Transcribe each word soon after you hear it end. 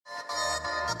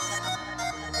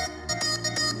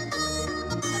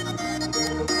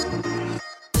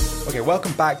Okay,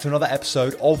 welcome back to another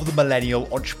episode of The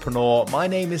Millennial Entrepreneur. My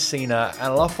name is Sina and I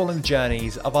love following the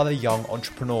journeys of other young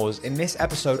entrepreneurs. In this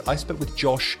episode, I spoke with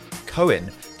Josh Cohen,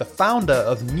 the founder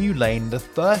of New Lane, the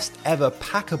first ever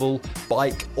packable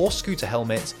bike or scooter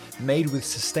helmet made with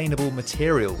sustainable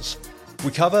materials.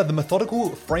 We cover the methodical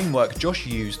framework Josh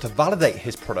used to validate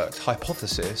his product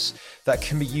hypothesis that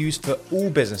can be used for all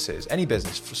businesses, any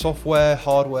business, for software,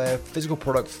 hardware, physical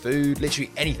product, food, literally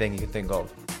anything you can think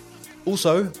of.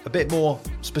 Also, a bit more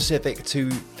specific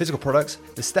to physical products,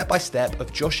 the step-by-step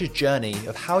of Josh's journey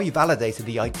of how he validated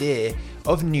the idea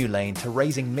of New Lane to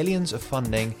raising millions of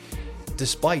funding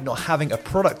despite not having a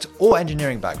product or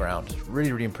engineering background.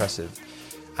 Really, really impressive.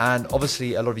 And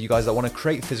obviously a lot of you guys that want to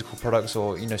create physical products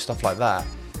or, stuff like that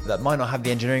might not have the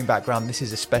engineering background, this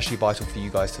is especially vital for you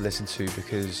guys to listen to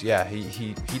because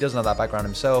he doesn't have that background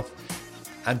himself.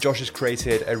 And Josh has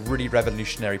created a really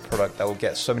revolutionary product that will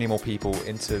get so many more people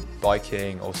into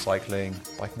biking or cycling.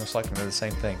 Biking or cycling are the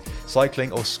same thing.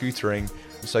 Cycling or scootering.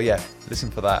 So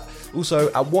listen for that.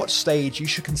 Also, at what stage you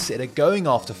should consider going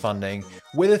after funding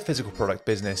with a physical product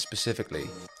business specifically.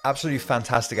 Absolutely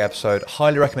fantastic episode.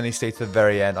 Highly recommend you stay to the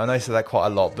very end. I know I said that quite a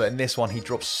lot, but in this one, he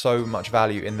drops so much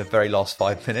value in the very last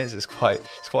 5 minutes. It's quite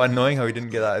annoying how he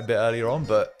didn't get that a bit earlier on,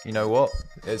 but you know what?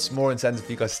 It's more incentive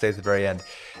for you guys to stay to the very end.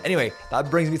 Anyway, that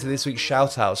brings me to this week's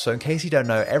shout out. So in case you don't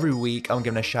know, every week I'm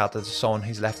giving a shout out to someone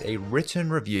who's left a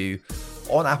written review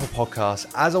on Apple Podcasts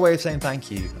as a way of saying thank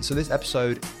you. And so this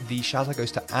episode, the shout out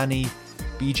goes to Annie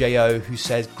BJO, who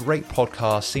says, great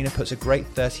podcast. Sina puts a great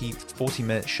 40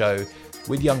 minute show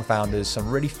with young founders, some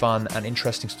really fun and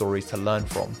interesting stories to learn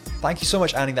from. Thank you so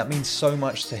much, Annie. That means so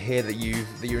much to hear that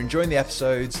you're enjoying the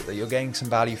episodes, that you're getting some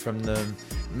value from them.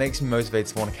 It makes me motivated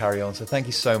to want to carry on. So thank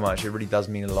you so much. It really does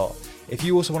mean a lot. If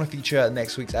you also want to feature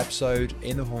next week's episode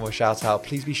in the form of a shout out,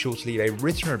 please be sure to leave a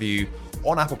written review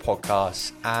on Apple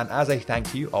Podcasts. And as a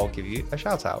thank you, I'll give you a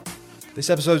shout out. This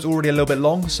episode's already a little bit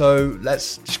long, so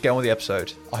let's just get on with the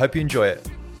episode. I hope you enjoy it.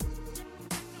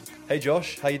 Hey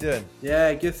Josh, how you doing?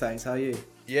 Yeah, good thanks. How are you?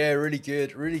 Yeah, really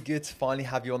good. Really good to finally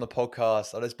have you on the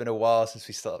podcast. I know it's been a while since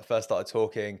we first started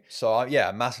talking. So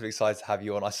I'm massively excited to have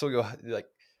you on. I saw your, I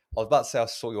was about to say I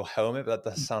saw your helmet, but that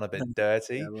does sound a bit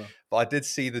dirty. Yeah, well. But I did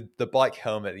see the bike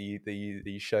helmet that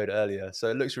you showed earlier. So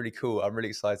it looks really cool. I'm really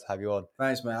excited to have you on.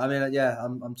 Thanks, man. I mean,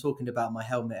 I'm talking about my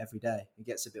helmet every day. It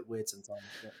gets a bit weird sometimes.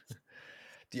 But...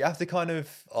 Do you have to kind of,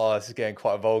 this is getting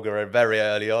quite vulgar and very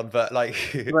early on, but do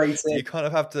you kind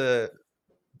of have to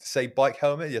say bike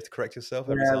helmet? You have to correct yourself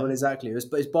every time? Yeah, well, exactly.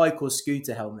 It's bike or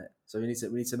scooter helmet. So we need to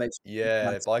make sure.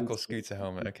 Yeah, bike or scooter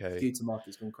helmet. Okay. Scooter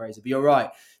market's gone crazy, but you're right.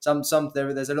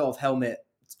 There's a lot of helmet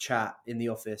chat in the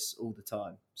office all the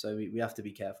time, so we have to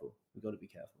be careful. We've got to be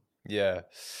careful. Yeah.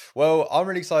 Well, I'm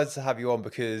really excited to have you on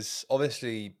because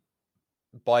obviously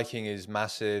biking is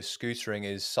massive. Scootering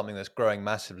is something that's growing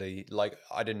massively.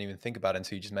 I didn't even think about it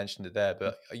until you just mentioned it there,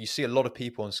 but you see a lot of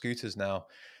people on scooters now.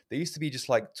 They used to be just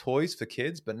like toys for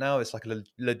kids, but now it's like a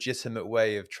legitimate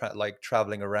way of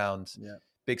traveling around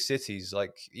big cities,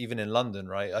 like even in London,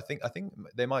 right? I think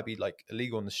they might be like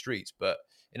illegal in the streets, but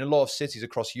in a lot of cities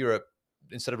across Europe,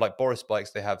 instead of like Boris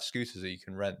bikes, they have scooters that you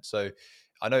can rent. So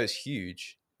I know it's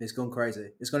huge. It's gone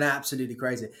crazy. It's gone absolutely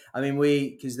crazy. I mean,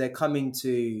 because they're coming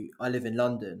to, I live in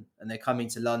London, and they're coming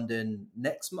to London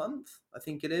next month, I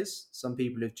think it is. Some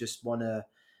people have just won a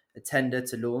tender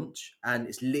to launch, and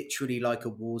it's literally like a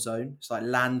war zone. It's like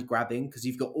land grabbing because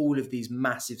you've got all of these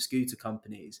massive scooter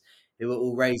companies who are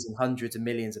all raising hundreds of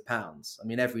millions of pounds. I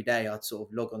mean, every day I'd sort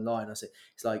of log online. I say,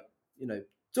 it's like,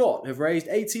 Dot have raised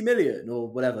 80 million or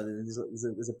whatever. There's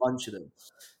a bunch of them.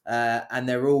 And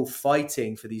they're all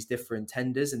fighting for these different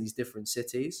tenders in these different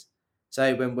cities.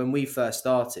 So when we first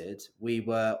started, we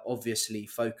were obviously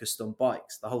focused on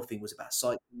bikes. The whole thing was about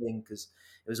cycling because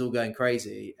it was all going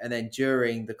crazy. And then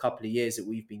during the couple of years that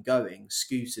we've been going,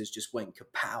 scooters just went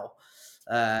kapow.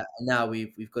 And now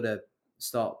we've got to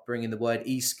start bringing the word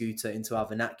e-scooter into our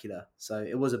vernacular. So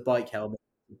it was a bike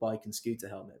and scooter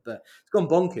helmet, but it's gone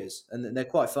bonkers, and they're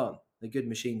quite fun. They're good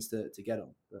machines to get on.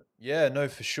 But. Yeah, no,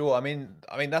 for sure. I mean,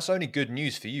 that's only good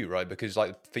news for you, right? Because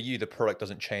for you, the product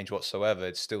doesn't change whatsoever.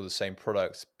 It's still the same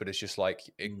product, but it's just like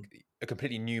a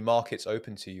completely new market's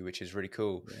open to you, which is really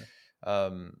cool. Yeah.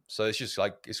 So it's just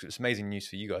like it's amazing news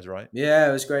for you guys, right? Yeah,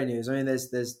 it was great news. I mean,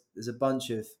 there's a bunch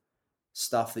of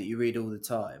stuff that you read all the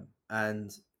time,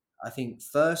 and I think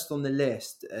first on the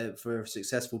list for a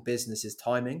successful business is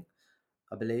timing,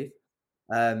 I believe.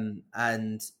 And,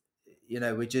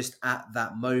 we're just at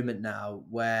that moment now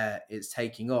where it's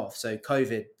taking off. So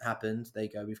COVID happened. There you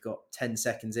go. We've got 10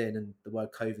 seconds in and the word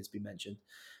COVID's been mentioned.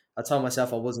 I told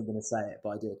myself I wasn't going to say it, but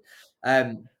I did.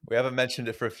 Um, We haven't mentioned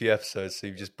it for a few episodes, so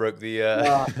you've just broke the.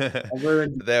 ah, I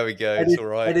ruined. But there we go. It's all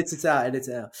right. Edit it out. Edit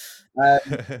it out.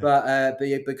 But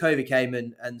yeah, but COVID came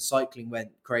and cycling went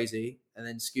crazy, and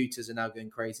then scooters are now going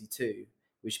crazy too,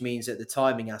 which means that the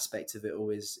timing aspect of it all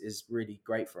is really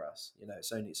great for us. You know,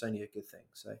 it's only a good thing.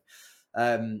 So,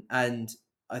 and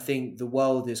I think the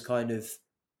world is kind of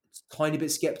tiny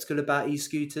bit skeptical about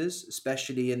e-scooters,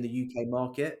 especially in the UK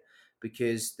market,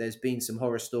 because there's been some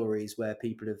horror stories where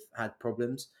people have had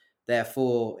problems.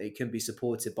 Therefore, it can be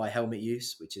supported by helmet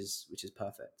use, which is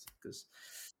perfect because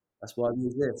that's why we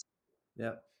use this.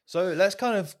 Yeah. So let's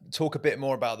kind of talk a bit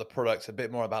more about the product, a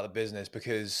bit more about the business,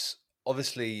 because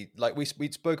obviously, like we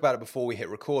spoke about it before we hit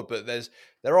record, but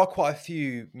there are quite a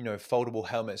few foldable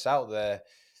helmets out there.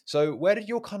 So where did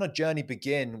your kind of journey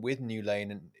begin with New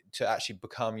Lane and to actually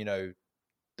become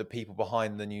the people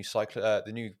behind the new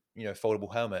the new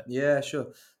foldable helmet? Yeah, sure.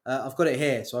 I've got it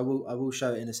here, so I will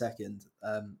show it in a second.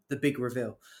 The big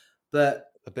reveal, but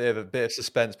A bit of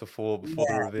suspense before the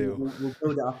yeah, reveal. we'll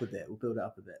build it up a bit. We'll build it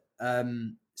up a bit.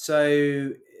 So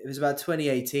it was about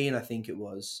 2018, I think it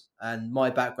was, and my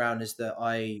background is that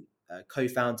I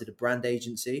co-founded a brand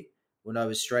agency when I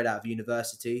was straight out of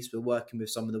university. So we're working with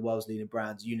some of the world's leading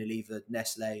brands: Unilever,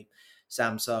 Nestle,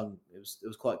 Samsung. It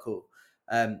was quite cool.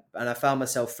 And I found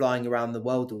myself flying around the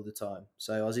world all the time.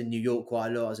 So I was in New York quite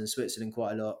a lot. I was in Switzerland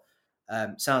quite a lot.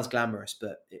 Sounds glamorous,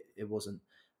 but it wasn't.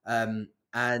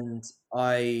 And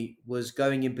I was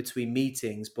going in between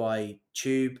meetings by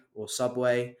tube or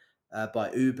subway, by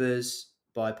Ubers,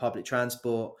 by public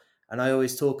transport. And I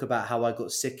always talk about how I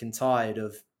got sick and tired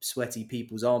of sweaty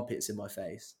people's armpits in my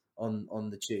face on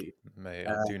the tube. Mate,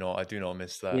 Uh, I do not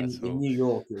miss that in at in all. New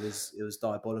York, it was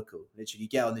diabolical. Literally, you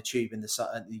get on the tube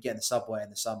you get in the subway in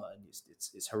the summer, and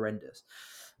it's horrendous.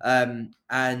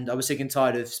 And I was sick and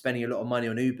tired of spending a lot of money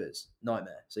on Ubers,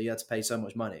 nightmare. So you had to pay so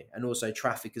much money, and also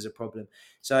traffic is a problem.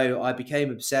 So I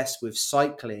became obsessed with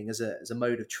cycling as a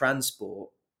mode of transport.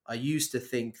 I used to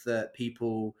think that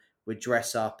people would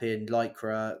dress up in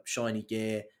lycra, shiny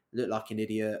gear, look like an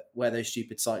idiot, wear those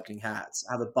stupid cycling hats,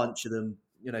 have a bunch of them,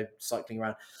 cycling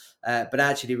around. But I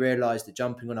actually realised that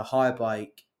jumping on a hire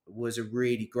bike was a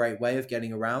really great way of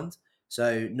getting around.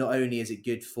 So not only is it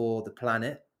good for the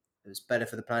planet, it's better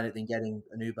for the planet than getting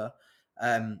an Uber.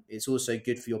 It's also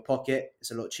good for your pocket.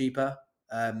 It's a lot cheaper,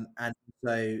 and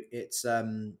so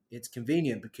it's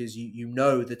convenient because you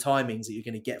know the timings that you're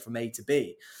going to get from A to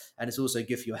B, and it's also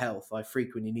good for your health. I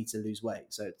frequently need to lose weight,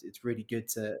 so it's really good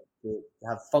to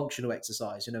have functional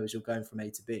exercise. As you're going from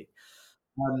A to B.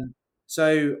 Um,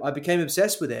 so I became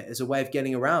obsessed with it as a way of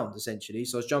getting around, essentially.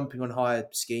 So I was jumping on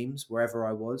hired schemes wherever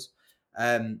I was.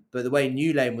 But the way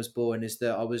New Lane was born is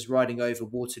that I was riding over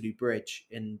Waterloo Bridge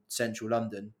in central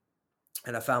London,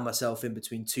 and I found myself in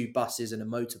between two buses and a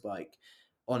motorbike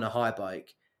on a hire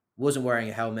bike. Wasn't wearing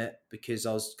a helmet because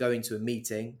I was going to a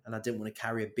meeting and I didn't want to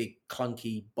carry a big,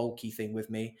 clunky, bulky thing with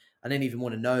me. I didn't even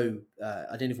want to know.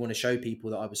 I didn't even want to show people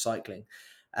that I was cycling.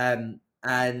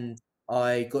 And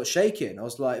I got shaken. I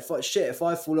was like, if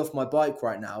I fall off my bike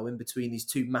right now in between these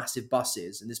two massive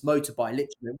buses and this motorbike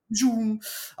literally, zoom,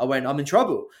 I'm in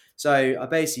trouble. So I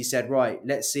basically said, right,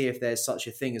 let's see if there's such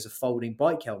a thing as a folding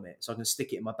bike helmet. So I can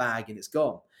stick it in my bag and it's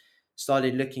gone.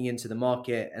 Started looking into the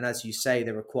market. And as you say,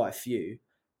 there are quite a few.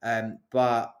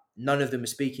 But none of them are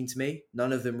speaking to me.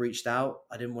 None of them reached out.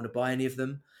 I didn't want to buy any of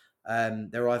them.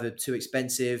 They're either too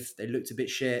expensive. They looked a bit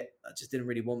shit. I just didn't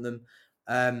really want them.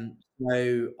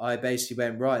 So I basically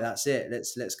went, right, that's it.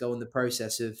 Let's go on the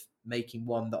process of making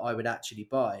one that I would actually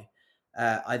buy.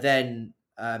 I then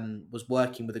was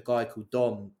working with a guy called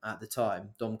Dom at the time,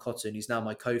 Dom Cotton, who's now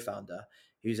my co-founder,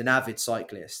 who's an avid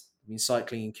cyclist, been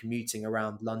cycling and commuting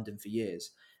around London for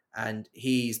years. And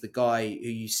he's the guy who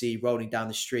you see rolling down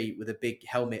the street with a big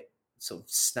helmet sort of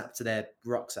snapped to their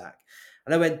rucksack.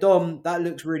 And I went, Dom, that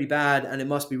looks really bad and it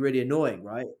must be really annoying,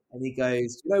 right? And he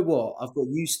goes, you know what? I've got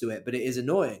used to it, but it is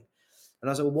annoying. And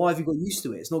I was like, well, why have you got used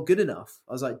to it? It's not good enough.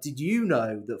 I was like, did you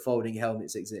know that folding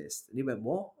helmets exist? And he went,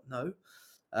 what? No.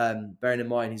 Bearing in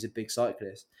mind he's a big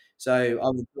cyclist. So I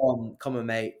was Dom, come on,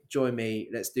 mate, join me.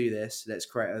 Let's do this. Let's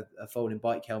create a folding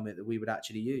bike helmet that we would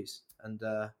actually use. And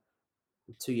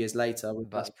 2 years later,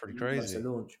 That's pretty that's the crazy.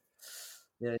 launch.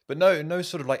 Yeah, But no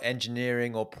sort of like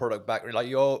engineering or product background. Like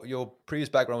your previous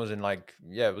background was in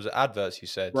it was adverts. You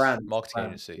said marketing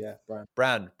agency, yeah,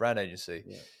 brand, brand agency.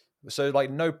 yeah. So like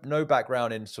no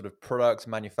background in sort of product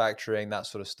manufacturing, that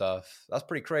sort of stuff. That's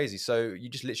pretty crazy. So you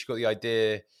just literally got the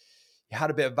idea. You had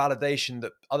a bit of validation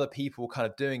that other people were kind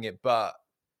of doing it, but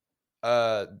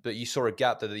you saw a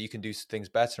gap there that you can do things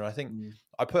better. And I think Mm.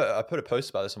 I put a post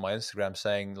about this on my Instagram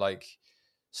saying like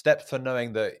steps for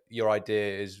knowing that your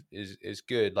idea is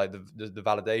good, like the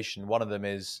validation. One of them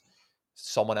is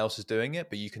someone else is doing it,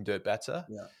 but you can do it better,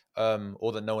 Yeah.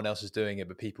 or that no one else is doing it,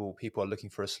 but people are looking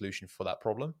for a solution for that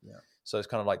problem. Yeah. So it's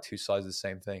kind of like two sides of the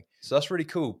same thing. So that's really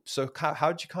cool. So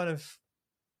how did you kind of,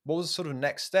 what was the sort of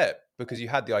next step? Because you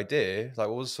had the idea, like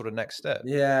what was the sort of next step?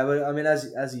 Yeah, well, I mean,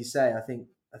 as you say, I think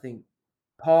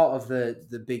part of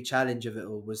the big challenge of it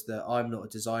all was that I'm not a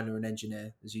designer and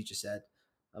engineer, as you just said.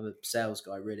 I'm a sales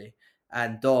guy, really.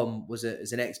 And Dom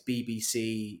is an ex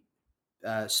BBC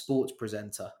sports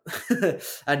presenter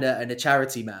and a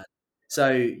charity man.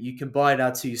 So you combine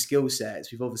our two skill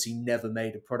sets. We've obviously never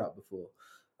made a product before,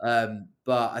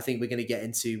 but I think we're going to get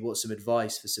into what's some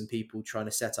advice for some people trying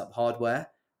to set up hardware.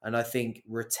 And I think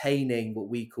retaining what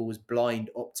we call as blind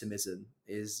optimism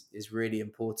is really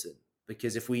important,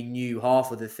 because if we knew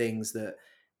half of the things that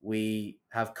we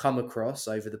have come across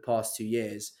over the past 2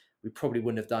 years, we probably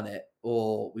wouldn't have done it,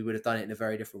 or we would have done it in a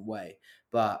very different way.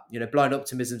 But blind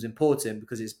optimism is important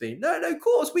because it's been no, of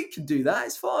course we can do that.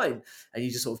 It's fine, and you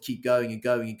just sort of keep going and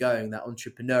going and going. That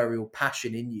entrepreneurial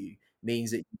passion in you means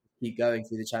that you keep going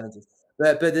through the challenges.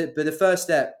 But the first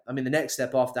step, I mean, the next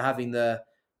step after having the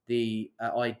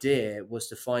idea was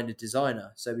to find a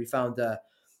designer. So we found a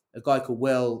guy called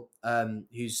Will,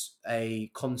 who's a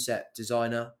concept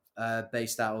designer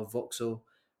based out of Vauxhall.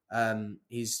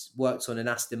 He's worked on an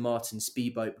Aston Martin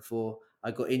speedboat before.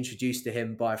 I got introduced to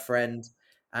him by a friend,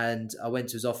 and I went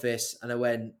to his office and I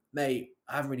went, mate,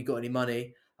 I haven't really got any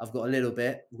money. I've got a little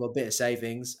bit, I've got a bit of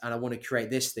savings, and I want to create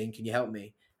this thing. Can you help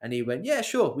me? And he went, yeah,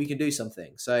 sure, we can do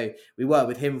something. So we worked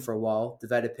with him for a while,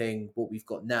 developing what we've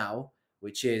got now,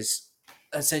 which is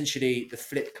essentially the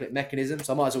flip clip mechanism.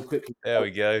 So I might as well quickly. There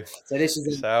we go. So this is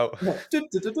It's out. so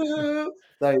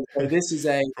this is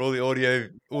a For all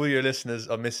the audio listeners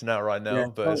are missing out right yeah. now,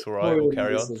 but it's all right. Sorry, We'll audio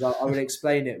carry on. listeners. I will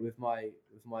explain it with my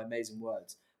amazing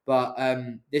words. But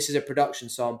this is a production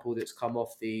sample that's come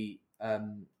off the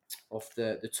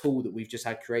tool that we've just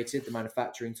had created, the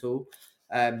manufacturing tool.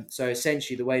 So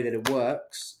essentially, the way that it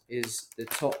works is the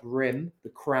top rim, the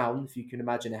crown, if you can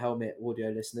imagine a helmet, audio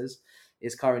listeners,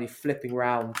 is currently flipping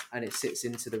round and it sits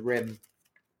into the rim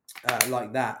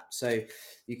like that. So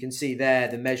you can see there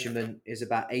the measurement is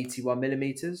about 81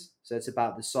 millimeters. So it's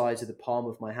about the size of the palm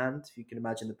of my hand, if you can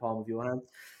imagine the palm of your hand.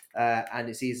 And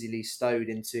it's easily stowed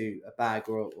into a bag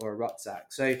or a rucksack.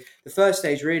 So the first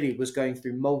stage really was going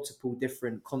through multiple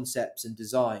different concepts and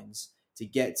designs to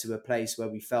get to a place where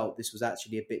we felt this was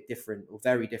actually a bit different, or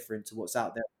very different to what's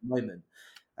out there at the moment.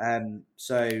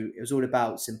 So it was all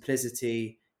about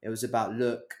simplicity, it was about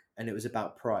look, and it was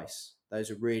about price.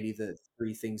 Those are really the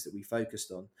three things that we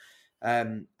focused on.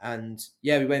 And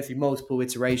yeah, we went through multiple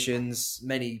iterations,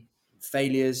 many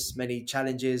failures, many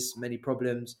challenges, many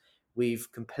problems.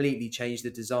 We've completely changed the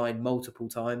design multiple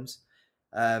times.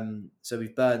 So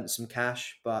we've burnt some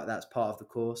cash, but that's part of the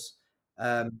course.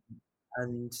 Um,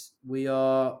 and we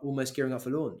are almost gearing up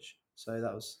for launch. So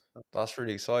that was. That's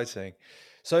really exciting.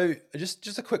 So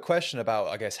just a quick question about,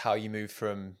 I guess, how you move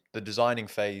from the designing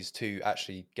phase to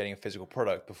actually getting a physical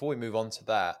product. Before we move on to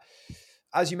that,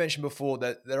 as you mentioned before,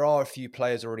 that there are a few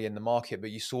players already in the market, but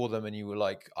you saw them and you were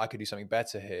like, I could do something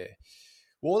better here.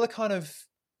 What are the kind of,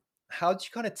 how did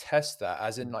you kind of test that?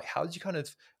 As in, like, how did you kind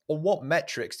of, on what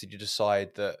metrics did you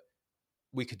decide that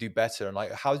we could do better? And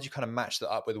like, how did you kind of match that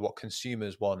up with what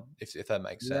consumers want, if that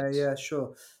makes sense? Yeah,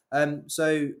 sure.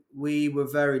 So we were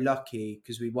very lucky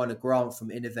because we won a grant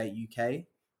from Innovate UK.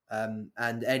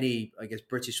 And any, I guess,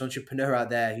 British entrepreneur out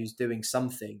there who's doing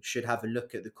something should have a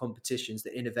look at the competitions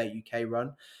that Innovate UK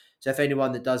run. So if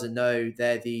anyone that doesn't know,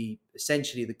 they're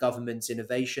essentially the government's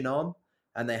innovation arm,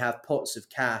 and they have pots of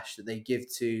cash that they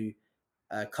give to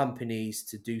companies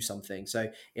to do something. So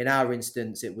in our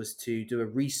instance, it was to do a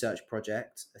research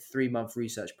project, a 3-month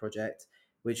research project,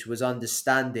 which was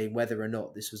understanding whether or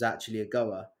not this was actually a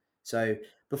goer. So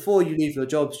before you leave your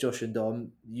jobs, Josh and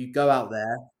Dom, you go out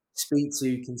there, speak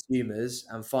to consumers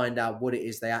and find out what it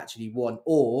is they actually want,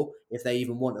 or if they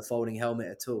even want a folding helmet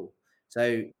at all.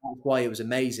 So that's why it was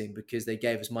amazing, because they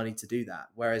gave us money to do that.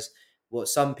 Whereas what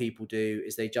some people do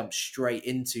is they jump straight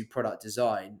into product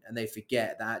design and they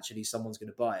forget that actually someone's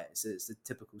going to buy it. So it's the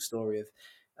typical story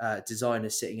of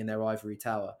designers sitting in their ivory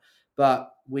tower.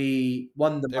 But we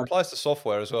won the It money. applies to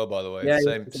software as well, by the way. Yeah,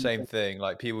 Same thing.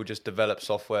 Like people just develop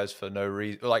softwares for no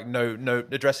reason, like no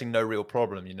addressing no real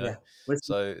problem, yeah. Well,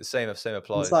 So same it's like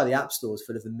applies. the app store's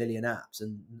full of a million apps,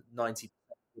 and 90% of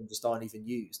them just aren't even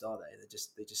used, are they?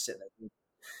 They just sit there.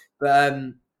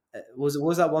 But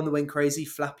Was that one that went crazy?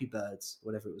 Flappy Birds,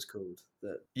 whatever it was called.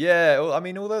 That Yeah, well, I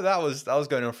mean, although that was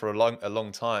going on for a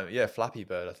long time. Yeah, Flappy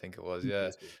Bird, I think it was. Yeah,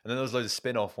 and then there was loads of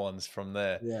spin-off ones from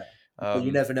there. yeah. But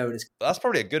you never know when it's That's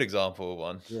probably a good example of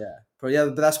one. yeah. But yeah,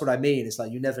 but that's what I mean. It's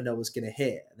like you never know what's going to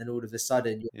hit, and then all of a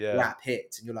sudden your Yeah. app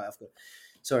hits, and you're like, I've got.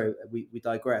 Sorry, we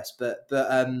digress. But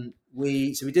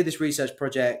we did this research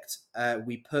project.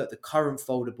 We put the current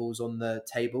foldables on the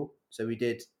table. So we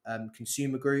did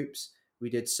consumer groups,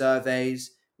 we did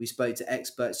surveys, we spoke to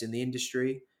experts in the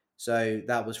industry. So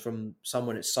that was from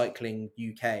someone at Cycling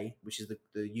UK, which is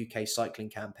the UK cycling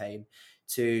campaign,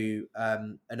 to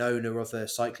an owner of a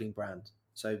cycling brand.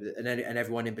 So and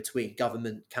everyone in between,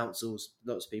 government, councils,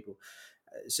 lots of people.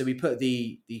 So we put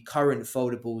the current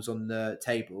foldables on the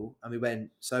table, and we went,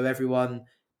 so everyone,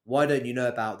 why don't you know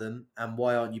about them, and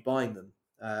why aren't you buying them,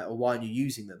 or why aren't you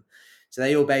using them? So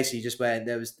they all basically just went,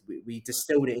 we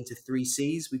distilled it into 3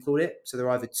 C's, we called it. So they're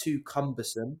either too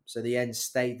cumbersome, so the end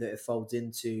state that it folds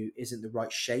into isn't the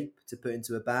right shape to put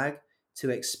into a bag, too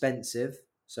expensive,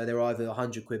 so they're either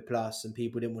 100 quid plus and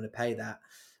people didn't want to pay that,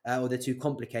 or they're too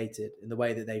complicated in the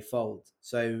way that they fold.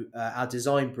 So our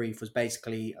design brief was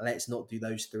basically, let's not do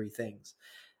those 3 things.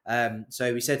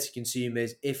 So we said to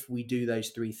consumers, if we do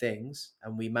those 3 things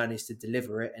and we manage to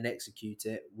deliver it and execute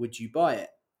it, would you buy it?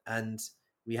 And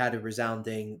we had a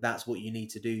resounding, that's what you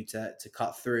need to do to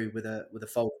cut through with a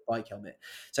folded bike helmet.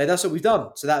 So that's what we've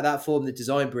done. So that formed the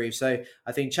design brief. So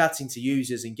I think chatting to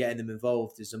users and getting them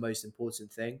involved is the most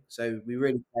important thing. So we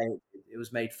really, it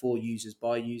was made for users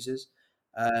by users.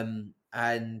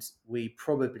 And we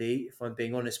probably, if I'm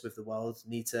being honest with the world,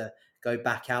 need to go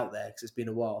back out there because it's been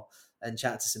a while and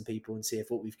chat to some people and see if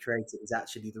what we've created is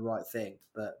actually the right thing.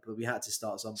 But we had to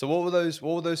start somewhere. So what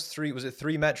were those three? Was it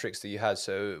 3 metrics that you had?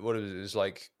 So what it was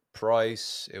like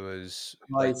price? It was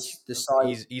like Price, the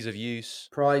size, ease of use.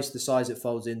 price, the size it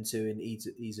folds into, and ease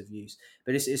of use.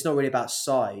 But it's not really about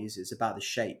size; it's about the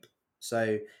shape.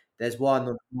 So there's one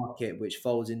on the market which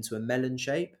folds into a melon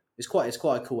shape. It's quite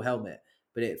a cool helmet,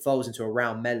 but it folds into a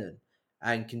round melon.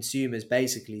 And consumers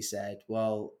basically said,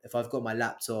 "Well, if I've got my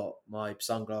laptop, my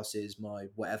sunglasses, my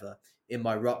whatever in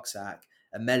my rucksack,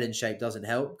 a melon shape doesn't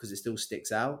help because it still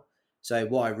sticks out. So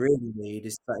what I really need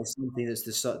is something that's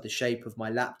the shape of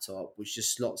my laptop, which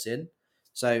just slots in.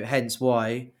 So hence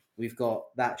why we've got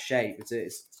that shape.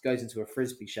 It goes into a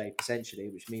frisbee shape essentially,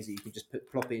 which means that you can just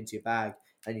plop it into your bag,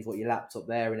 and you've got your laptop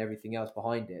there and everything else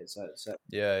behind it. So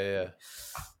Yeah.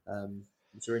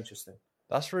 it's very interesting.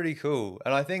 That's really cool.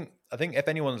 And I think if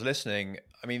anyone's listening,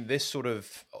 I mean, this sort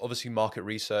of obviously market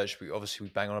research, we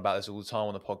bang on about this all the time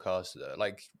on the podcast,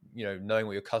 like, knowing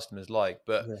what your customers like,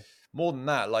 but Yeah. more than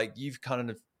that, like you've done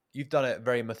it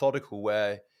very methodical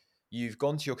where you've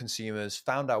gone to your consumers,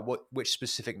 found out which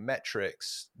specific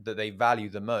metrics that they value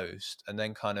the most, and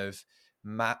then kind of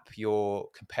map your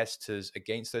competitors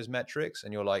against those metrics.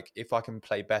 And you're like, if I can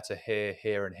play better here,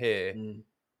 here, and here, Mm,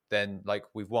 then like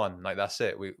we've won. Like that's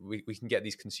it. We can get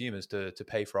these consumers to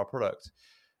pay for our product.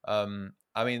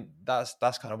 I mean that's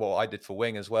kind of what I did for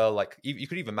Wing as well. Like you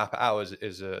could even map it out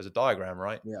as a diagram,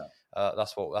 right? yeah.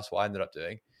 That's what I ended up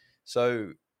doing.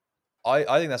 So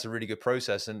I think that's a really good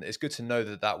process, and it's good to know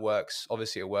that works.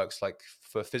 Obviously, it works like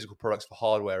for physical products, for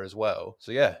hardware as well.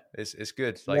 So yeah, it's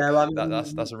good. Like Yeah, well,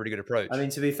 that's a really good I approach. mean,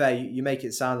 to be fair, you make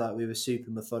it sound like we were super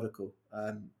methodical,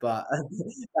 but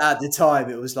at the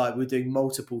time it was like we were doing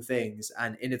multiple things,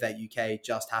 and Innovate UK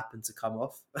just happened to come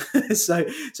off, so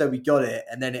we got it,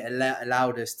 and then it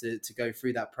allowed us to go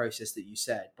through that process that you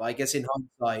said. But I guess in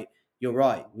hindsight, you're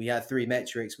right. We had 3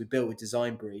 metrics, we built a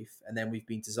design brief, and then we've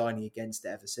been designing against it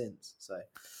ever since. So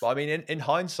But I mean, in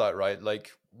hindsight, right? Like,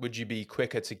 would you be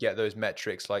quicker to get those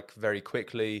metrics like very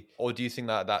quickly, or do you think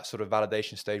that sort of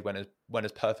validation stage went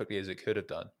as perfectly as it could have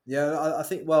done? yeah, I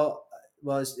think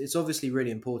it's obviously really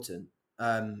important,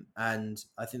 and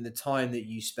I think the time that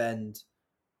you spend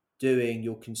doing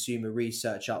your consumer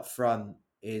research up front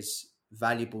is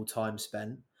valuable time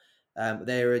spent.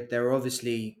 There are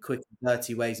obviously quick and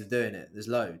dirty ways of doing it. There's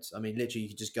loads. I mean, literally, you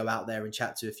could just go out there and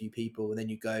chat to a few people, and then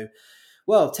you go,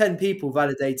 well, 10 people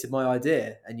validated my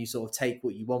idea, and you sort of take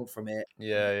what you want from it,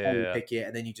 cherry Yeah. pick it,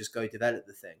 and then you just go develop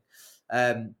the thing.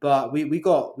 But we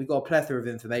got a plethora of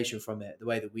information from it, the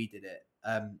way that we did it.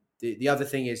 The other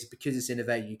thing is, because it's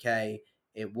Innovate UK,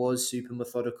 it was super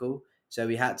methodical. So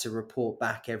we had to report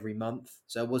back every month.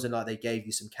 So it wasn't like they gave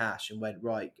you some cash and went,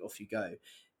 right, off you go.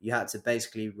 You had to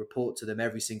basically report to them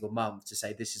every single month to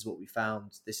say, this is what we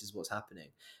found, this is what's happening.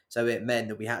 So it meant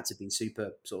that we had to be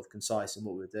super sort of concise in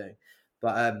what we were doing.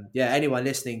 But yeah, anyone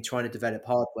listening trying to develop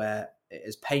hardware,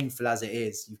 as painful as it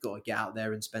is, you've got to get out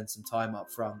there and spend some time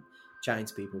up front chatting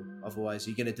to people. Otherwise,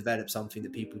 you're going to develop something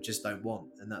that people just don't want,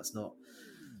 and that's not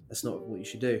what you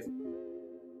should do.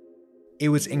 It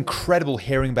was incredible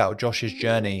hearing about Josh's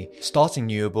journey, starting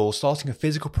Newable, starting a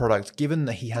physical product, given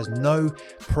that he has no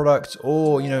product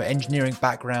or, engineering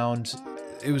background.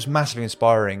 It was massively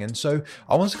inspiring. And so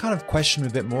I want to kind of question him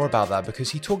a bit more about that,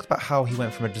 because he talked about how he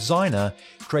went from a designer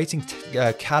creating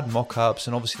CAD mockups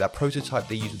and obviously that prototype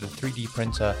they used with the 3D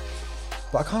printer.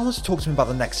 But I kind of want to talk to him about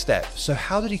the next step. So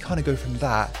how did he kind of go from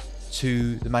that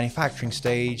to the manufacturing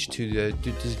stage, to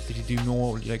did he do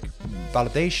more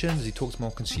validation? Does he talk to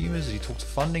more consumers? Does he talk to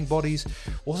funding bodies?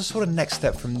 What's the sort of next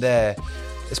step from there?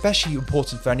 Especially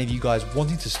important for any of you guys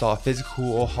wanting to start a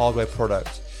physical or hardware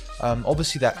product.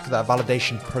 Obviously that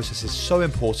validation process is so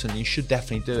important. You should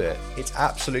definitely do it. It's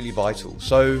absolutely vital.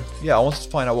 So yeah, I wanted to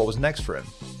find out what was next for him.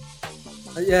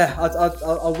 Yeah,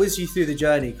 I'll whiz you through the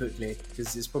journey quickly,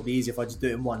 because it's probably easier if I just do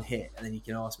it in one hit and then you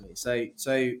can ask me. So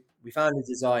we found a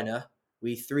designer.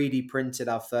 We 3D printed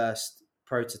our first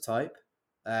prototype,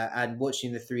 and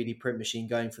watching the 3D print machine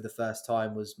going for the first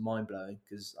time was mind blowing,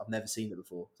 because I've never seen it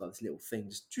before. It's like this little thing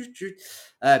just.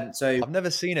 So I've never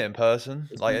seen it in person.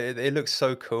 Like it looks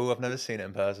so cool. I've never seen it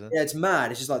in person. Yeah, it's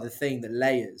mad. It's just like the thing that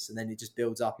layers and then it just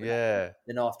builds up. Yeah.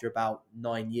 Then after about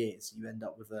 9 years, you end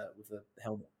up with a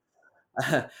helmet.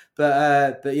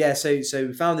 But yeah, so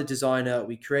we found the designer,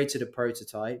 we created a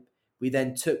prototype. We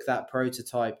then took that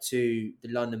prototype to the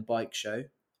London Bike Show,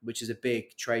 which is a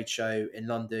big trade show in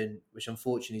London, which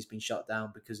unfortunately has been shut down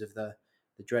because of the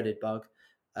dreaded bug.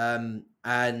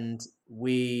 And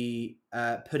we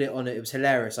put it on. It was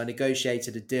hilarious. I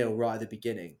negotiated a deal right at the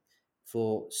beginning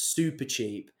for super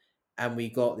cheap, and we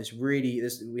got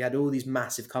we had all these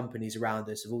massive companies around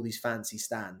us with all these fancy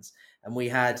stands, and we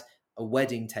had a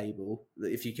wedding table,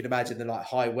 if you can imagine, the like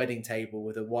high wedding table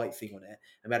with a white thing on it,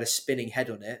 and we had a spinning head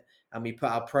on it, and we put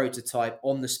our prototype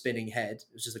on the spinning head.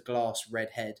 It was just a glass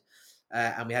red head,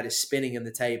 and we had it spinning in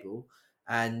the table,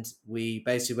 and we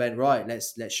basically went, right,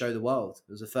 let's show the world.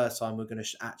 It was the first time we're going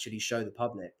to actually show the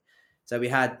public. So we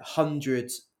had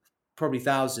hundreds, probably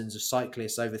thousands of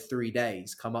cyclists over 3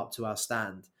 days come up to our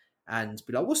stand and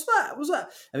be like, what's that?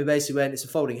 And we basically went, it's a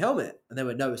folding helmet. And they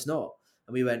went, no, it's not.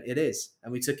 And we went, it is.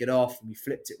 And we took it off and we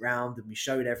flipped it round and we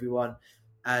showed everyone.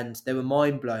 And they were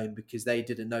mind blown because they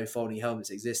didn't know folding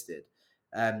helmets existed.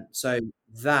 So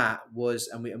that was,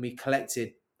 and we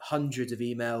collected hundreds of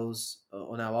emails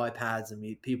on our iPads,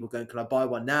 and people going, can I buy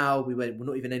one now? We went, we're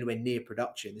not even anywhere near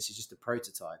production. This is just a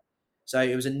prototype. So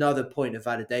it was another point of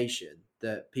validation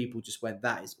that people just went,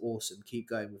 that is awesome. Keep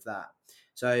going with that.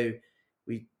 So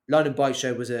London Bike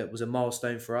Show was a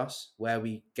milestone for us where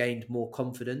we gained more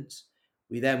confidence.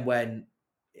 We then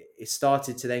it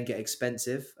started to then get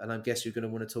expensive, and I guess you're going to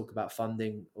want to talk about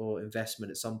funding or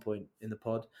investment at some point in the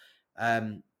pod.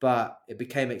 But it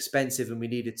became expensive and we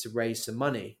needed to raise some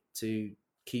money to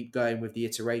keep going with the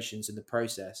iterations and the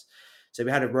process. So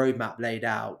we had a roadmap laid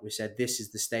out. We said, this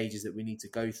is the stages that we need to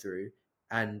go through.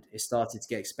 And it started to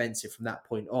get expensive from that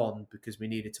point on, because we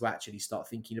needed to actually start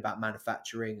thinking about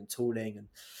manufacturing and tooling and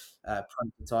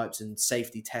prototypes and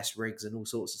safety test rigs and all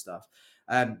sorts of stuff.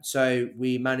 So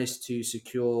we managed to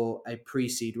secure a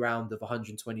pre-seed round of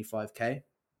 125k.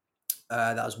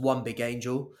 That was one big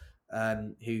angel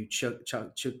who chucked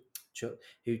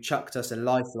us a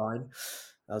lifeline.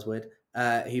 That was weird.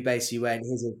 Who basically went,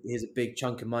 here's a big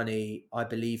chunk of money. I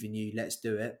believe in you. Let's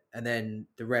do it. And then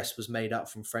the rest was made up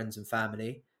from friends and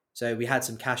family. So we had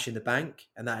some cash in the bank,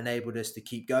 and that enabled us to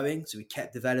keep going. So we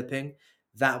kept developing.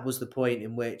 That was the point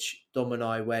in which Dom and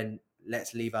I went,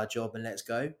 let's leave our job and let's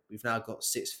go. We've now got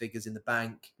 6 figures in the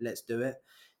bank. Let's do it.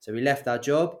 So we left our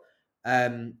job.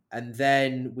 And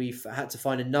then we've had to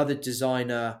find another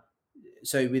designer.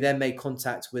 So we then made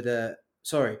contact with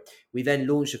we then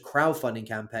launched a crowdfunding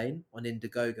campaign on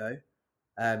Indiegogo,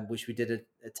 which we did a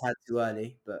tad too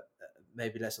early, but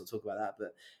maybe let's not talk about that.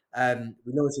 But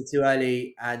we launched it too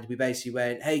early, and we basically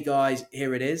went, hey guys,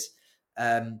 here it is.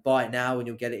 Buy it now and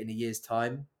you'll get it in a year's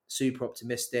time. Super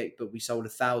optimistic, but we sold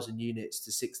 1,000 units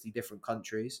to 60 different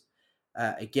countries.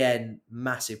 Again,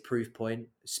 massive proof point,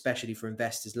 especially for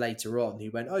investors later on who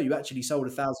went, oh, you actually sold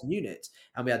 1,000 units,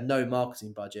 and we had no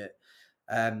marketing budget.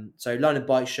 So London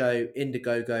Bike Show,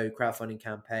 Indiegogo, crowdfunding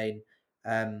campaign.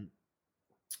 And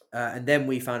then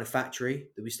we found a factory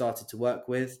that we started to work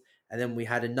with. And then we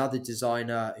had another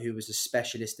designer who was a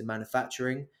specialist in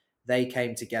manufacturing. They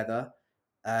came together,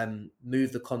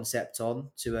 moved the concept on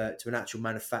to an actual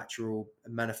manufacturable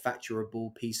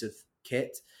piece of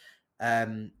kit.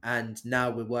 And now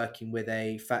we're working with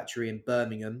a factory in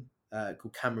Birmingham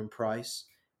called Cameron Price,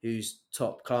 whose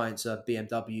top clients are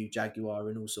BMW, Jaguar,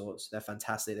 and all sorts. They're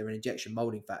fantastic. They're an injection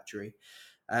molding factory.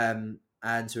 And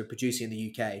so we're producing in the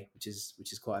UK, which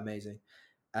is quite amazing.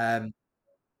 Um,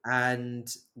 and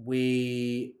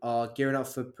we are gearing up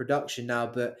for production now.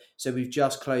 But so we've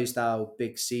just closed our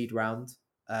big seed round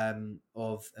of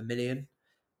 1 million.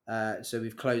 So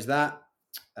we've closed that.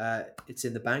 It's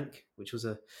in the bank, which was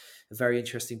a very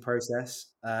interesting process.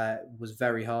 It was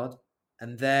very hard.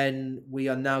 And then we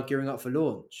are now gearing up for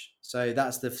launch. So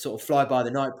that's the sort of fly by the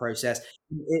night process.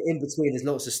 In between, there's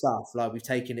lots of stuff. Like we've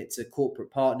taken it to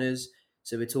corporate partners.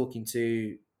 So we're talking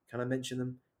to, can I mention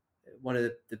them? One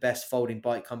of the best folding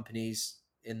bike companies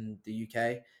in the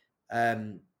UK.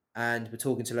 And we're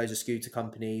talking to loads of scooter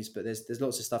companies, but there's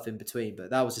lots of stuff in between. But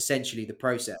that was essentially the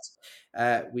process.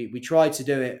 We tried to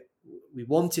do it. We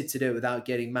wanted to do it without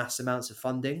getting mass amounts of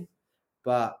funding,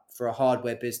 but for a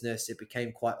hardware business, it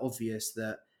became quite obvious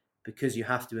that because you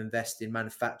have to invest in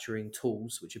manufacturing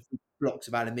tools, which are blocks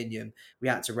of aluminium, we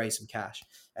had to raise some cash,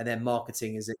 and then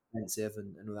marketing is expensive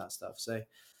and all that stuff. So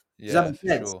does that Yeah, make for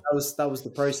sense? sure. That was the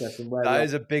process and where we That are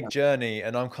is a big now. journey,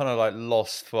 and I'm kind of like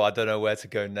lost for I don't know where to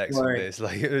go Don't next with worry. this.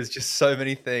 Like, it was just so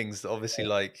many things. Obviously,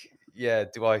 like, yeah,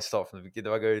 do I start from the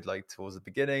beginning? Do I go like towards the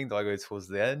beginning? Do I go towards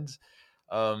the end?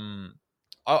 Um,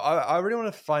 I really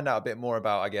want to find out a bit more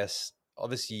about. I guess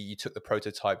obviously you took the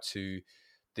prototype to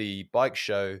the bike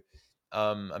show,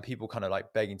 and people kind of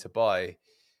like begging to buy.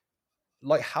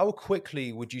 Like, how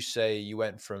quickly would you say you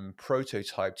went from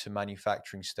prototype to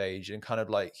manufacturing stage, and kind of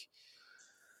like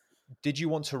did you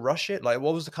want to rush it? Like,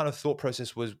 what was the kind of thought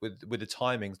process was with the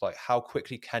timings? Like, how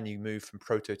quickly can you move from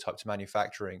prototype to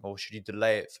manufacturing, or should you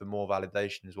delay it for more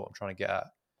validation? Is what I'm trying to get at.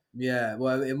 Yeah,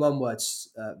 well, in one word,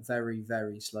 very,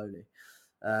 very slowly.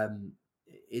 Um,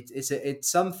 it's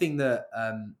something that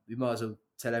we might as well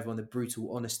tell everyone the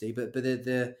brutal honesty, but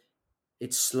the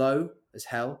it's slow as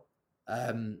hell.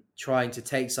 Trying to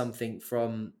take something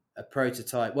from a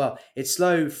prototype. Well, it's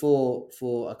slow for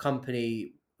a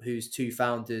company whose two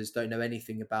founders don't know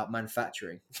anything about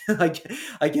manufacturing.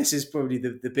 I guess is probably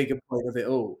the bigger point of it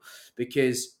all,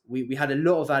 because we had a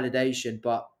lot of validation,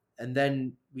 but and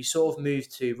then we sort of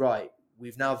moved to right.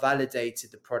 We've now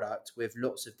validated the product with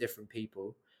lots of different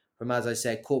people, from as I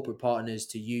said, corporate partners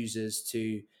to users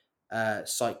to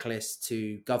cyclists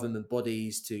to government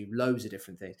bodies to loads of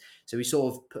different things. So we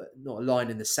sort of put not a line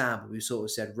in the sand, but we sort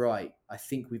of said, right, I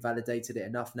think we validated it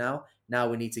enough now. Now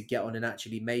we need to get on and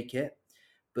actually make it.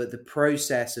 But the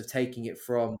process of taking it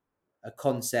from a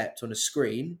concept on a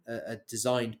screen, a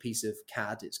designed piece of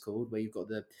CAD, it's called, where you've got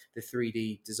the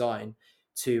 3D design,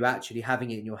 to actually having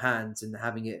it in your hands and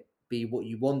having it be what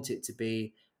you want it to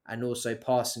be, and also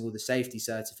passing all the safety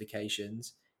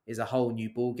certifications is a whole new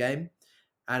ball game.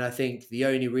 And I think the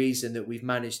only reason that we've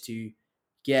managed to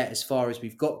get as far as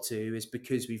we've got to is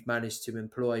because we've managed to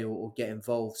employ or get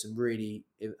involved some really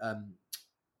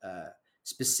uh,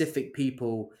 specific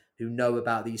people who know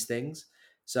about these things.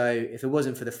 So if it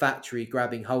wasn't for the factory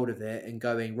grabbing hold of it and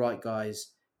going, right, guys,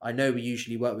 I know we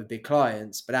usually work with big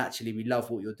clients, but actually we love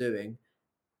what you're doing.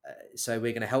 So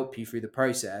we're going to help you through the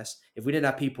process. If we didn't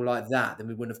have people like that, then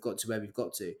we wouldn't have got to where we've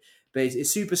got to. But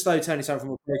it's super slow turning something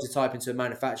from a prototype into a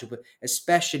manufacturer, but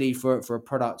especially for a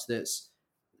product that's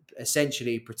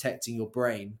essentially protecting your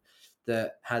brain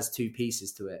that has two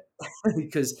pieces to it.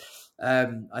 Because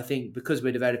I think because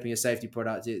we're developing a safety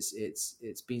product,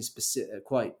 it's been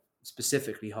quite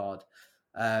specifically hard.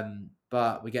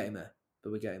 But we're getting there.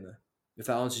 But we're getting there. If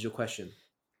that answers your question.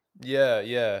 Yeah,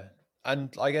 yeah.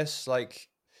 And I guess like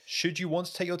should you want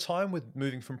to take your time with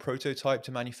moving from prototype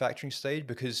to manufacturing stage?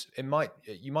 Because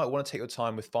you might want to take your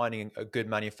time with finding a good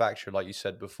manufacturer, like you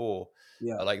said before.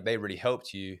 Yeah. Like they really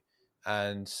helped you.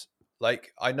 And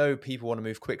like I know people want to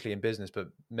move quickly in business, but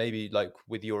maybe like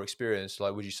with your experience,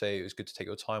 like would you say it was good to take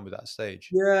your time with that stage?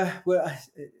 Yeah, well,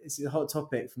 it's a hot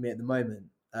topic for me at the moment.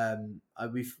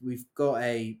 We've got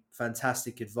a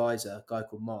fantastic advisor, a guy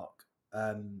called Mark,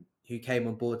 who came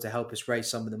on board to help us raise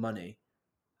some of the money.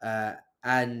 Uh,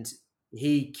 and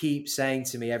he keeps saying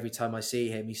to me every time I see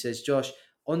him, he says, "Josh,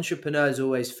 entrepreneurs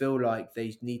always feel like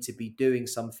they need to be doing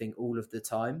something all of the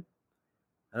time."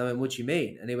 And I went, "What do you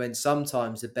mean?" And he went,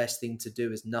 "Sometimes the best thing to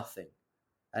do is nothing."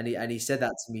 And he said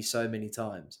that to me so many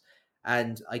times.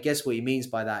 And I guess what he means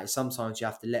by that is sometimes you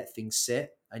have to let things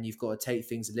sit and you've got to take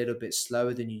things a little bit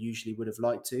slower than you usually would have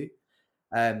liked to.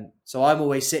 So I'm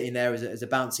always sitting there as a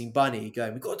bouncing bunny,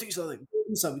 going, "We've got to do something. We've got to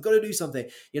do something. We've got to do something."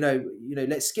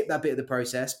 Let's skip that bit of the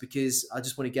process because I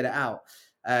just want to get it out.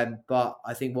 But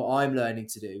I think what I'm learning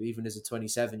to do, even as a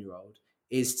 27-year-old,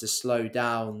 is to slow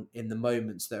down in the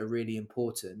moments that are really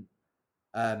important.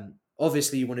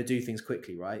 Obviously, you want to do things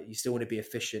quickly, right? You still want to be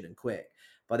efficient and quick,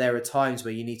 but there are times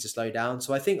where you need to slow down.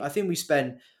 So I think we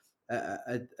spent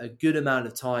a good amount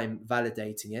of time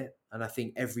validating it, and I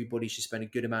think everybody should spend a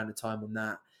good amount of time on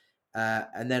that.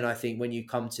 And then I think when you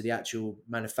come to the actual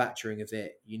manufacturing of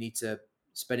it, you need to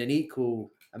spend an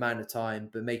equal amount of time,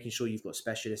 but making sure you've got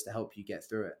specialists to help you get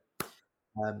through it.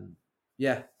 Um,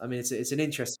 yeah, I mean, it's an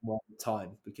interesting one at the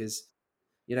time because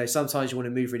sometimes you want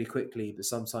to move really quickly, but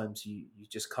sometimes you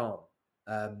just can't.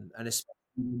 And especially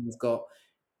when you've got,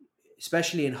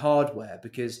 especially in hardware,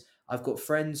 because I've got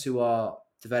friends who are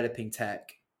developing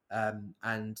tech,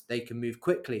 and they can move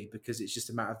quickly because it's just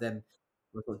a matter of them.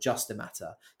 Well, not just a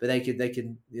matter, but they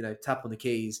can tap on the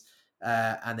keys,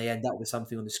 and they end up with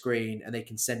something on the screen, and they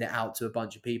can send it out to a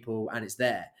bunch of people, and it's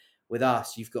there. With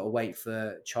us, you've got to wait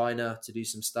for China to do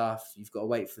some stuff. You've got to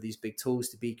wait for these big tools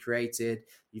to be created.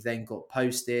 You've then got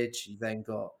postage. You've then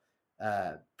got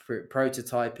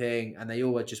prototyping, and they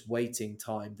all are just waiting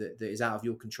time that is out of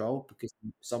your control because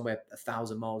you're somewhere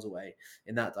 1,000 miles away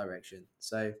in that direction.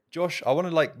 So Josh, I want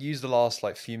to like use the last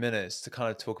like few minutes to kind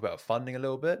of talk about funding a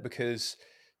little bit, because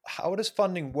how does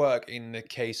funding work in the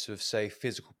case of, say,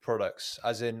 physical products?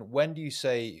 As in, when do you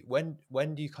say when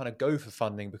do you kind of go for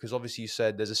funding? Because obviously you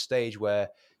said there's a stage where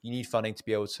you need funding to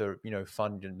be able to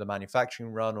fund the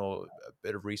manufacturing run or a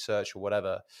bit of research or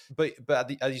whatever. But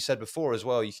as you said before as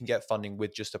well, you can get funding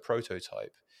with just a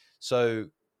prototype. So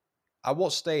at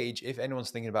what stage, if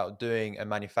anyone's thinking about doing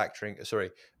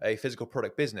a physical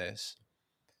product business,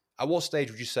 at what stage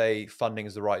would you say funding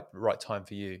is the right time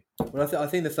for you? well, I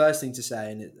think the first thing to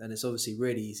say, and it's obviously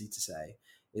really easy to say,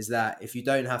 is that if you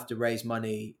don't have to raise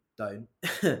money, don't.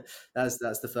 That's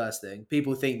the first thing.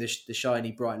 People think the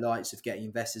shiny bright lights of getting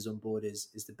investors on board is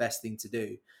the best thing to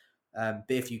do. But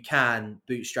if you can,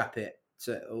 bootstrap it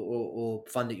or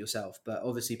fund it yourself. But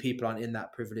obviously, people aren't in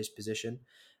that privileged position.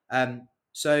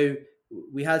 So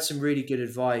we had some really good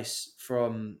advice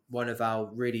from one of our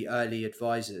really early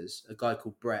advisors, a guy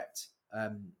called Brett.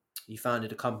 He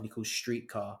founded a company called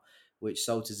Streetcar, which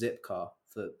sold to Zipcar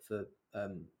for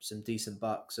some decent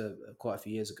bucks quite a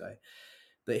few years ago.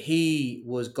 But he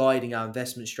was guiding our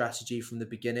investment strategy from the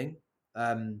beginning.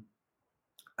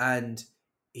 And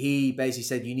he basically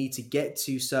said you need to get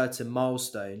to certain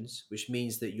milestones, which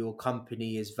means that your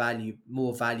company is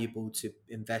more valuable to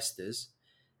investors.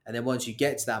 And then once you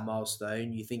get to that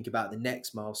milestone, you think about the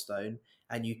next milestone,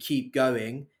 and you keep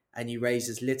going, and you raise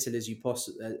as little as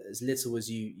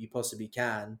you possibly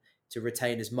can to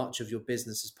retain as much of your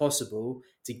business as possible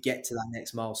to get to that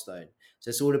next milestone. So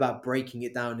it's all about breaking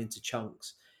it down into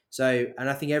chunks. So, and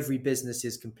I think every business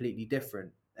is completely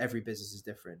different. Every business is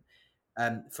different.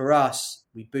 For us,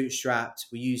 we bootstrapped,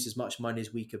 we used as much money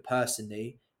as we could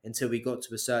personally until we got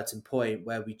to a certain point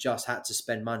where we just had to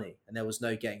spend money and there was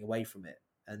no getting away from it.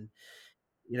 And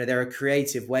there are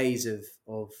creative ways of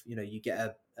you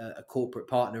get a corporate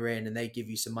partner in and they give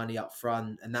you some money up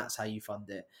front and that's how you fund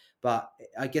it. But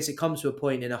I guess it comes to a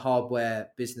point in a hardware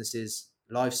business's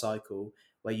life cycle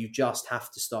where you just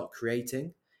have to start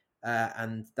creating,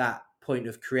 and that point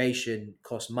of creation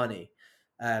costs money.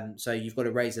 So you've got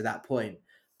to raise at that point.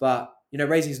 But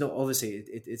raising is not, obviously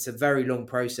it's a very long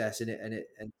process, and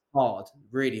hard,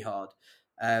 really hard.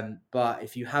 But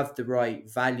if you have the right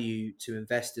value to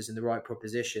investors and the right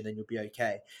proposition, then you'll be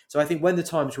okay. So I think when the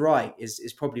time's right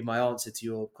is probably my answer to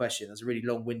your question. That's a really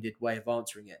long-winded way of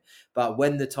answering it. But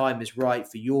when the time is right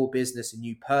for your business and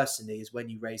you personally is when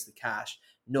you raise the cash,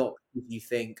 not if you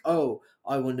think, oh,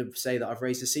 I want to say that I've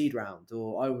raised a seed round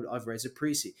or I've raised a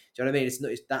pre-seed. Do you know what I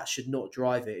mean? That should not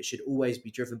drive it. It should always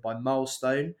be driven by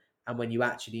milestone and when you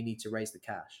actually need to raise the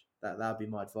cash. That would be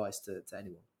my advice to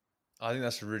anyone. I think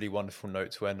that's a really wonderful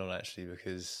note to end on, actually,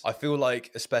 because I feel like,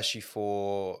 especially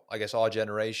for, I guess, our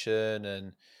generation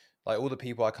and like all the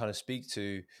people I kind of speak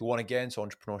to who want to get into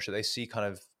entrepreneurship, they see kind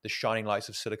of the shining lights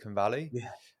of Silicon Valley,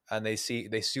 Yeah. and they see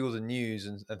all the news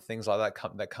and things like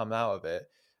that come out of it.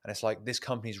 And it's like, this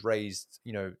company's raised,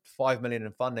 5 million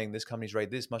in funding. This company's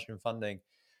raised this much in funding.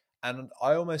 And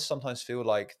I almost sometimes feel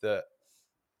like that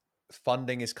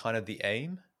funding is kind of the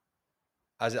aim.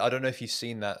 As I don't know if you've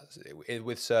seen that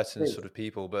with certain Completely. sort of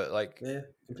people, but like, Yeah,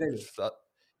 completely.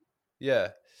 yeah,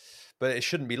 but it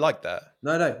shouldn't be like that.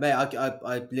 No, mate.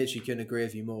 I literally couldn't agree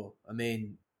with you more. I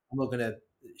mean, I'm not gonna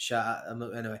shout out. I'm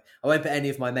not anyway. I won't put any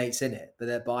of my mates in it,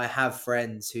 but I have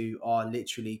friends who are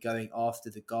literally going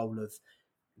after the goal of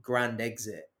grand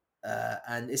exit.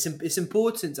 And it's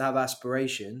important to have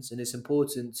aspirations, and it's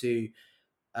important to.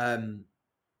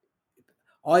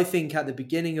 I think at the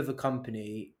beginning of a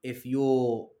company, if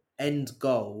your end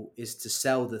goal is to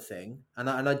sell the thing, and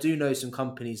I do know some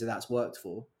companies that's worked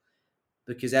for,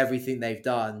 because everything they've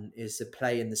done is to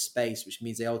play in the space, which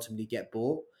means they ultimately get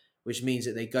bought, which means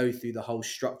that they go through the whole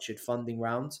structured funding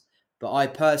round. But I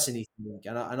personally think,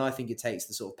 and I think it takes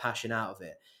the sort of passion out of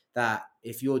it, that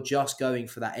if you're just going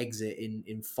for that exit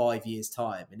in 5 years'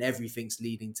 time and everything's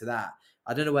leading to that,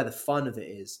 I don't know where the fun of it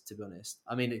is, to be honest.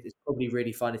 I mean, it's probably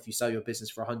really fun if you sell your business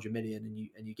for 100 million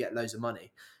and you get loads of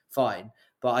money, fine.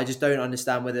 But I just don't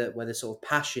understand where the sort of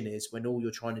passion is when all you're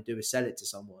trying to do is sell it to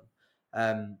someone.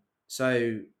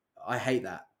 So I hate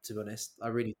that, to be honest. I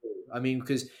really do. I mean,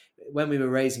 because when we were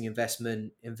raising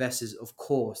investors, of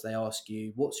course, they ask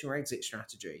you, what's your exit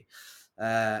strategy?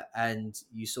 And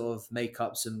you sort of make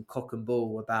up some cock and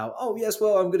bull about, oh, yes,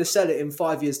 well, I'm going to sell it in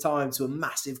 5 years' time to a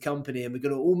massive company and we're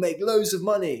going to all make loads of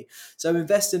money. So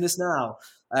invest in us now.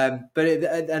 And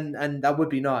that would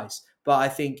be nice. But I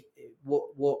think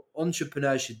what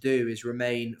entrepreneurs should do is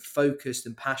remain focused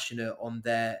and passionate on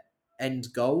their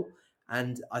end goal.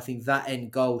 And I think that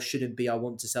end goal shouldn't be, I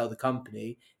want to sell the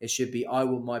company. It should be, I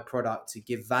want my product to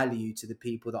give value to the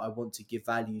people that I want to give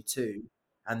value to.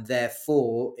 And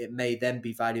therefore, it may then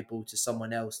be valuable to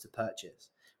someone else to purchase.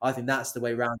 I think that's the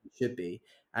way around it should be.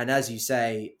 And as you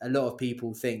say, a lot of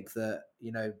people think that,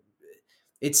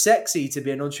 it's sexy to be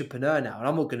an entrepreneur now. And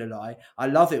I'm not going to lie. I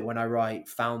love it when I write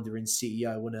founder and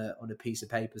CEO on a piece of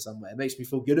paper somewhere. It makes me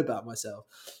feel good about myself.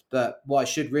 But what I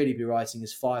should really be writing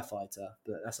is firefighter.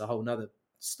 But that's a whole nother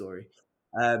story.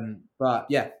 But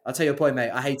yeah, I'll tell you a point, mate.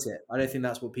 I hate it. I don't think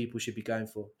that's what people should be going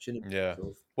for. Shouldn't be. Yeah.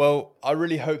 Well, I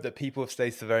really hope that people have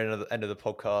stayed to the very end of the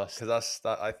podcast, because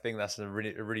I think that's a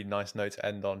really nice note to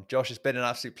end on. Josh, it's been an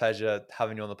absolute pleasure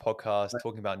having you on the podcast,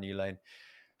 talking about New Lane.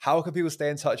 How can people stay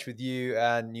in touch with you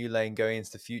and New Lane going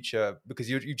into the future? Because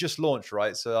you just launched,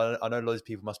 right? So I know loads of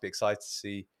people must be excited to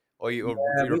see, you're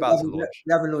about to launch.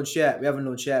 We haven't launched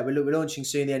yet. We're launching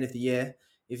soon, the end of the year.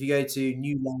 If you go to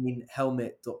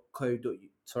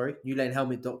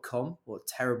newlanehelmet.com, what a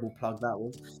terrible plug that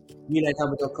was.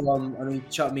 newlanehelmet.com. I mean,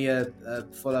 chuck me a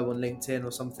follow on LinkedIn or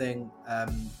something.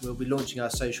 We'll be launching our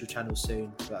social channels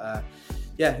soon. But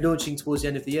launching towards the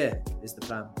end of the year is the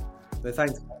plan. But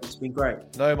thanks, it's been great.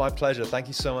 No, my pleasure. Thank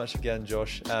you so much again,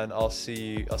 Josh, and I'll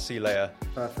see you later.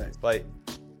 Perfect. Bye.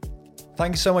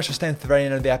 Thank you so much for staying to the very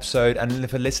end of the episode and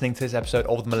for listening to this episode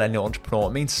of The Millennial Entrepreneur.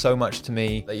 It means so much to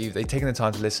me that you've taken the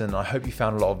time to listen. I hope you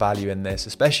found a lot of value in this,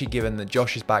 especially given that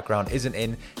Josh's background isn't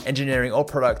in engineering or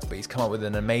product, but he's come up with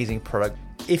an amazing product.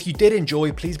 If you did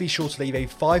enjoy, please be sure to leave a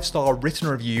 5-star written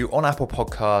review on Apple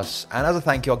Podcasts. And as a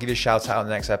thank you, I'll give you a shout out in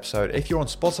the next episode. If you're on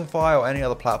Spotify or any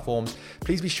other platforms,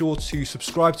 please be sure to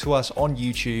subscribe to us on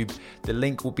YouTube. The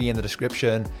link will be in the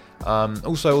description.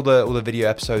 Also, all the video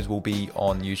episodes will be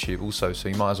on YouTube also, so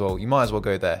you might as well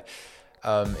go there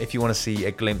if you want to see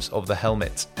a glimpse of the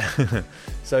helmet.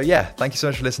 So yeah, thank you so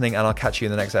much for listening, and I'll catch you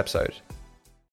in the next episode.